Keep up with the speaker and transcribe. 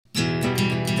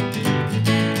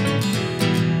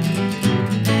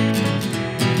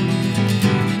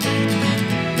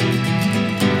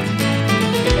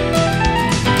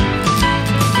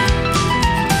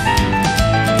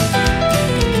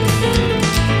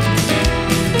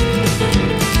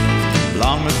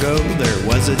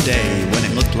a day when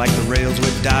it looked like the rails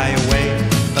would die away.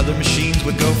 Other machines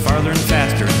would go farther and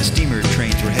faster, and the steamer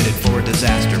trains were headed for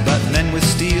disaster. But men with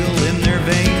steel in their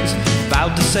veins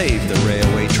vowed to save the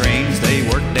railway trains. They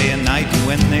worked day and night, and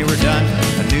when they were done,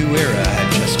 a new era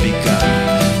had just begun.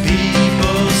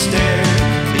 People stared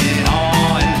in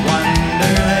awe and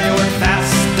wonder. They were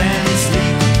fast and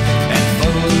sleek and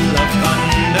full of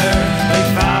thunder. They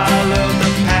followed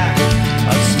the path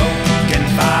of smoke and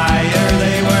fire.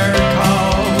 They were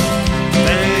called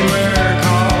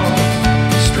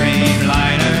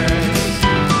streamliners.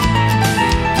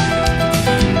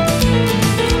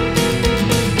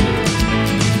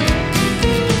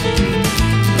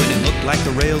 When it looked like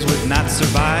the rails would not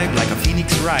survive, like a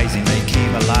phoenix rising, they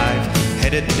came alive.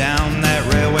 Headed down that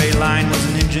railway line was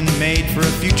an engine made for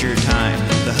a future time.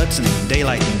 The Hudson,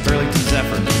 Daylight, and Burlington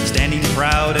Zephyr, standing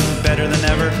proud and better than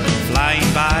ever, flying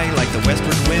by like the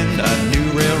westward wind. A new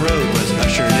railroad was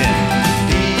ushered in.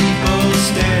 People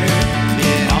stared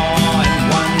in awe and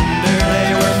wonder.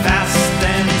 They were fast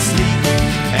and sleek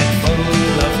and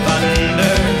full of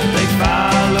thunder. They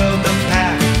followed the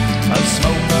path of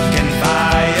smoke and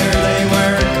fire. They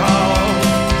were called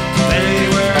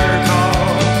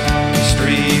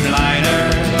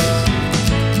streamliners.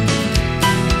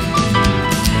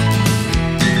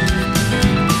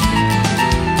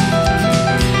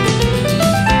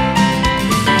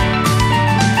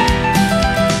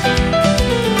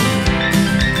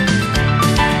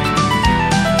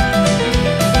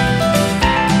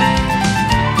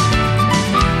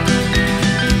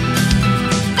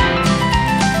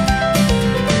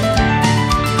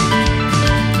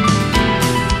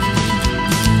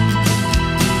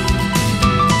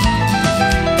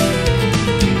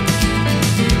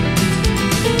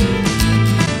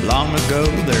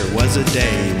 There was a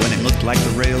day when it looked like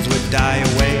the rails would die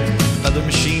away. Other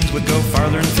machines would go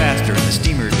farther and faster, and the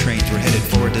steamer trains were headed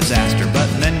for disaster. But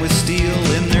men with steel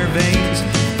in their veins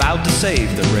vowed to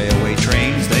save the railway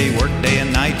trains. They worked day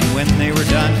and night, and when they were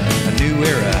done, a new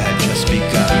era had just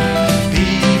begun.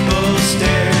 People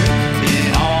stared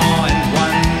in awe and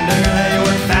wonder. They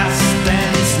were fast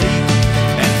and sleek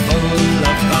and full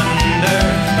of thunder.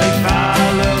 They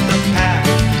followed the path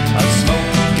of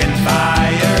smoke and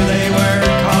fire. They were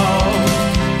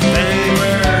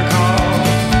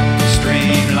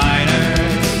streamliners.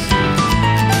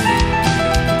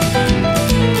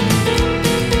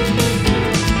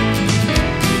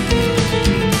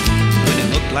 When it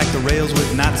looked like the rails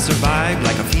would not survive,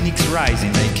 like a phoenix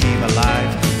rising, they came alive.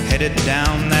 Headed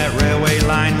down that railway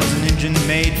line was an engine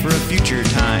made for a future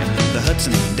time. The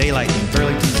Hudson, Daylight, and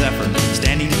Burlington Zephyr,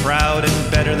 standing proud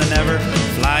and better than ever,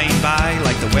 flying by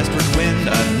like the westward wind.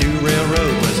 A new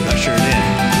railroad was ushered in.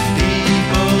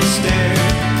 People stared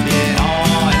in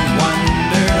awe and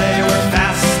wonder. They were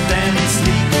fast and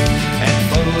sleek and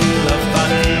full of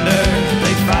thunder.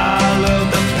 They followed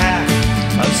the path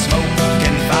of smoke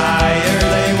and fire.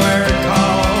 They were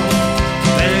called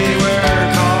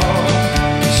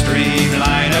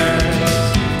streamliners.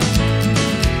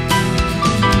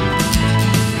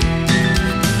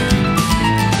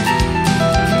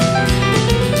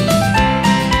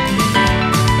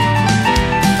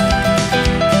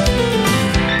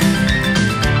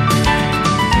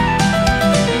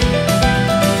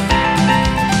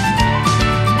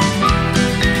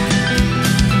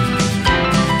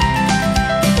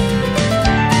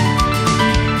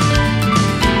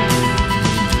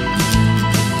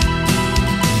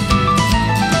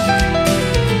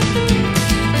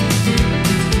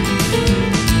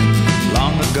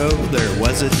 There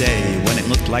was a day when it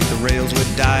looked like the rails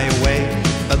would die away.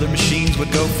 Other machines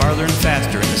would go farther and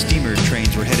faster, and the steamer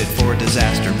trains were headed for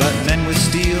disaster. But men with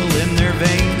steel in their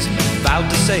veins vowed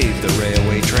to save the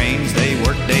railway trains. They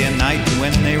worked day and night, and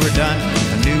when they were done,